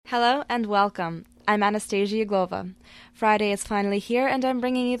Hello and welcome. I'm Anastasia Uglova. Friday is finally here, and I'm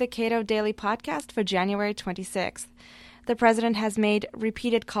bringing you the Cato Daily Podcast for January 26th. The president has made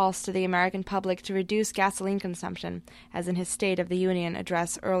repeated calls to the American public to reduce gasoline consumption, as in his State of the Union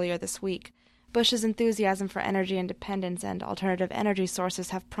address earlier this week. Bush's enthusiasm for energy independence and alternative energy sources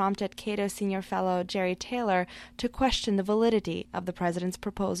have prompted Cato Senior Fellow Jerry Taylor to question the validity of the president's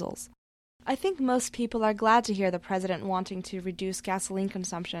proposals. I think most people are glad to hear the president wanting to reduce gasoline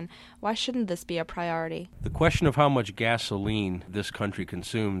consumption. Why shouldn't this be a priority? The question of how much gasoline this country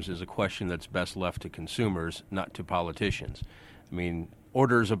consumes is a question that's best left to consumers, not to politicians. I mean,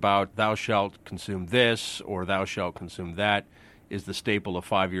 orders about thou shalt consume this or thou shalt consume that is the staple of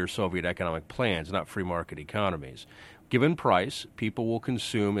five-year Soviet economic plans, not free market economies. Given price, people will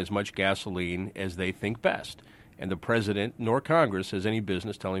consume as much gasoline as they think best. And the president nor Congress has any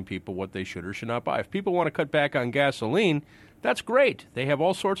business telling people what they should or should not buy. If people want to cut back on gasoline, that's great. They have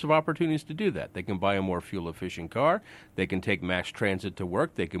all sorts of opportunities to do that. They can buy a more fuel-efficient car. They can take mass transit to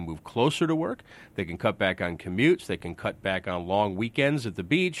work. They can move closer to work. They can cut back on commutes. They can cut back on long weekends at the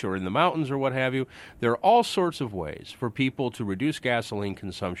beach or in the mountains or what have you. There are all sorts of ways for people to reduce gasoline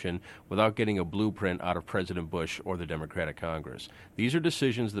consumption without getting a blueprint out of President Bush or the Democratic Congress. These are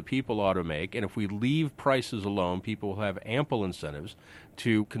decisions that people ought to make, and if we leave prices alone, people will have ample incentives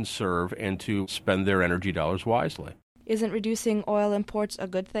to conserve and to spend their energy dollars wisely. Isn't reducing oil imports a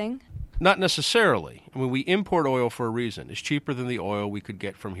good thing? Not necessarily. I mean, we import oil for a reason. It's cheaper than the oil we could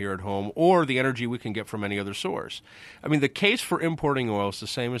get from here at home or the energy we can get from any other source. I mean, the case for importing oil is the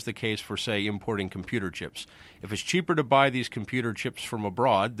same as the case for, say, importing computer chips. If it's cheaper to buy these computer chips from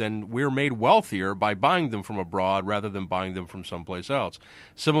abroad, then we're made wealthier by buying them from abroad rather than buying them from someplace else.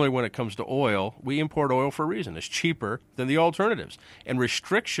 Similarly, when it comes to oil, we import oil for a reason. It's cheaper than the alternatives. And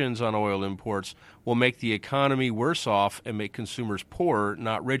restrictions on oil imports will make the economy worse off and make consumers poorer,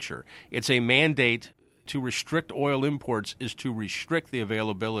 not richer. It's a mandate. To restrict oil imports is to restrict the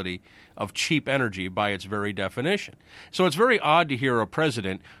availability of cheap energy by its very definition. So it's very odd to hear a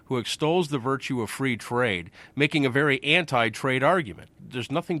president who extols the virtue of free trade making a very anti-trade argument.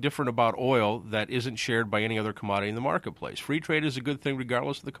 There's nothing different about oil that isn't shared by any other commodity in the marketplace. Free trade is a good thing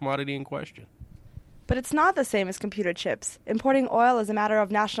regardless of the commodity in question. But it's not the same as computer chips. Importing oil is a matter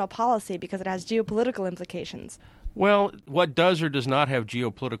of national policy because it has geopolitical implications. Well, what does or does not have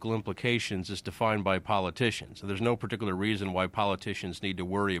geopolitical implications is defined by politicians. There's no particular reason why politicians need to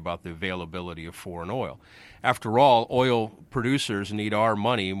worry about the availability of foreign oil. After all, oil producers need our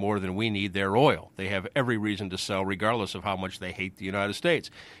money more than we need their oil. They have every reason to sell regardless of how much they hate the United States.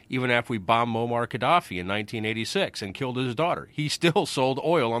 Even after we bombed Muammar Gaddafi in 1986 and killed his daughter, he still sold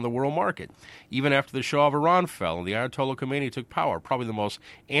oil on the world market. Even after the Shah of Iran fell and the Ayatollah Khomeini took power, probably the most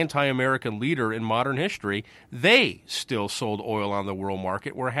anti-American leader in modern history, they still sold oil on the world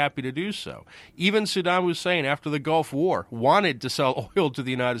market. We're happy to do so. Even Saddam Hussein, after the Gulf War, wanted to sell oil to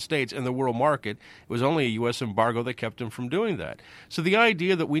the United States and the world market. It was only a U.S. embargo that kept him from doing that. So the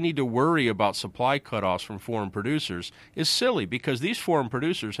idea that we need to worry about supply cutoffs from foreign producers is silly because these foreign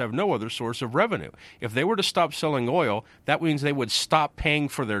producers have no other source of revenue. If they were to stop selling oil, that means they would stop paying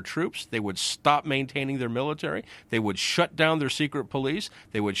for their troops. They would stop maintaining their military. They would shut down their secret police.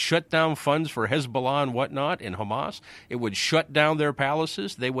 They would shut down funds for Hezbollah and whatnot and Hamas. It would shut down their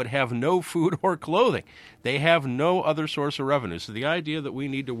palaces. They would have no food or clothing. They have no other source of revenue. So the idea that we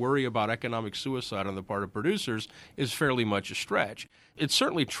need to worry about economic suicide on the part of producers is fairly much a stretch. It's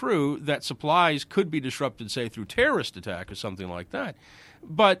certainly true that supplies could be disrupted, say, through terrorist attack or something like that.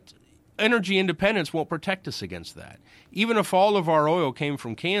 But energy independence won't protect us against that. Even if all of our oil came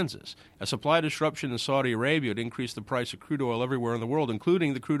from Kansas, a supply disruption in Saudi Arabia would increase the price of crude oil everywhere in the world,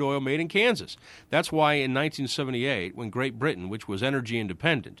 including the crude oil made in Kansas. That's why in 1978, when Great Britain, which was energy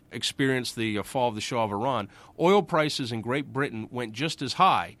independent, experienced the fall of the Shah of Iran, oil prices in Great Britain went just as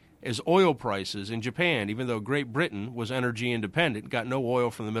high as oil prices in Japan, even though Great Britain was energy independent, got no oil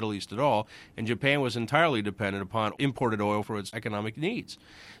from the Middle East at all, and Japan was entirely dependent upon imported oil for its economic needs.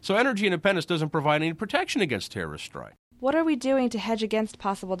 So energy independence doesn't provide any protection against terrorist strike. What are we doing to hedge against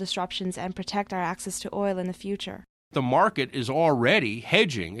possible disruptions and protect our access to oil in the future? The market is already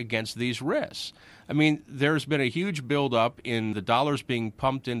hedging against these risks. I mean, there's been a huge buildup in the dollars being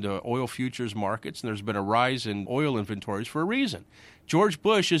pumped into oil futures markets, and there's been a rise in oil inventories for a reason. George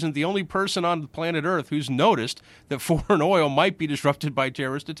Bush isn't the only person on the planet Earth who's noticed that foreign oil might be disrupted by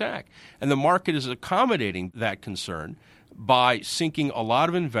terrorist attack. And the market is accommodating that concern by sinking a lot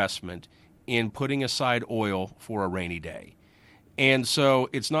of investment in putting aside oil for a rainy day. And so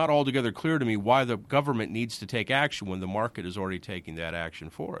it's not altogether clear to me why the government needs to take action when the market is already taking that action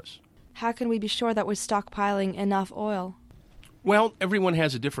for us. How can we be sure that we're stockpiling enough oil? Well, everyone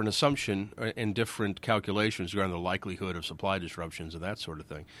has a different assumption and different calculations regarding the likelihood of supply disruptions and that sort of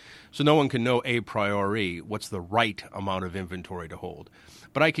thing. So no one can know a priori what's the right amount of inventory to hold.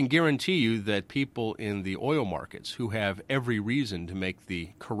 But I can guarantee you that people in the oil markets who have every reason to make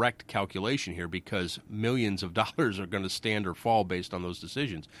the correct calculation here, because millions of dollars are going to stand or fall based on those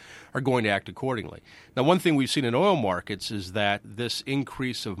decisions, are going to act accordingly. Now, one thing we've seen in oil markets is that this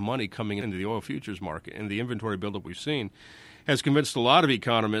increase of money coming into the oil futures market and the inventory buildup we've seen has convinced a lot of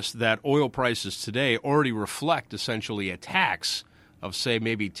economists that oil prices today already reflect essentially a tax of, say,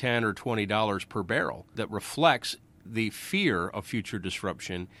 maybe $10 or $20 per barrel that reflects the fear of future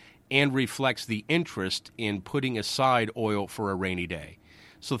disruption and reflects the interest in putting aside oil for a rainy day.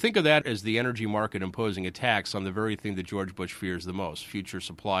 So think of that as the energy market imposing a tax on the very thing that George Bush fears the most, future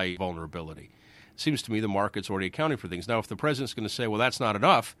supply vulnerability. It seems to me the market's already accounting for things. Now, if the president's going to say, well, that's not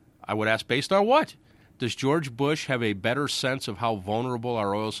enough, I would ask, based on what? Does George Bush have a better sense of how vulnerable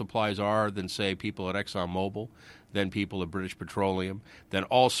our oil supplies are than, say, people at ExxonMobil, than people at British Petroleum, than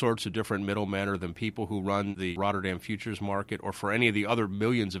all sorts of different middlemen, or than people who run the Rotterdam futures market, or for any of the other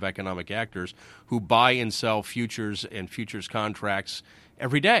millions of economic actors who buy and sell futures and futures contracts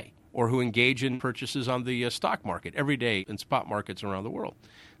every day, or who engage in purchases on the stock market every day in spot markets around the world?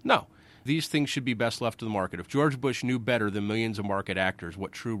 No. These things should be best left to the market. If George Bush knew better than millions of market actors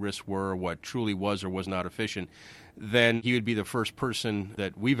what true risks were, what truly was or was not efficient, then he would be the first person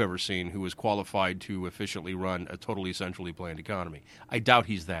that we've ever seen who was qualified to efficiently run a totally centrally planned economy. I doubt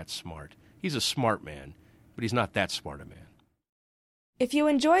he's that smart. He's a smart man, but he's not that smart a man. If you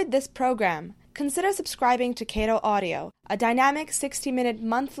enjoyed this program, consider subscribing to Cato Audio, a dynamic 60-minute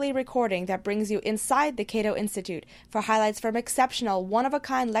monthly recording that brings you inside the Cato Institute for highlights from exceptional,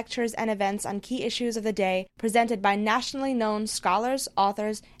 one-of-a-kind lectures and events on key issues of the day presented by nationally known scholars,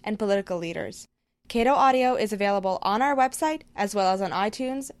 authors, and political leaders. Cato Audio is available on our website as well as on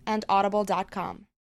iTunes and Audible.com.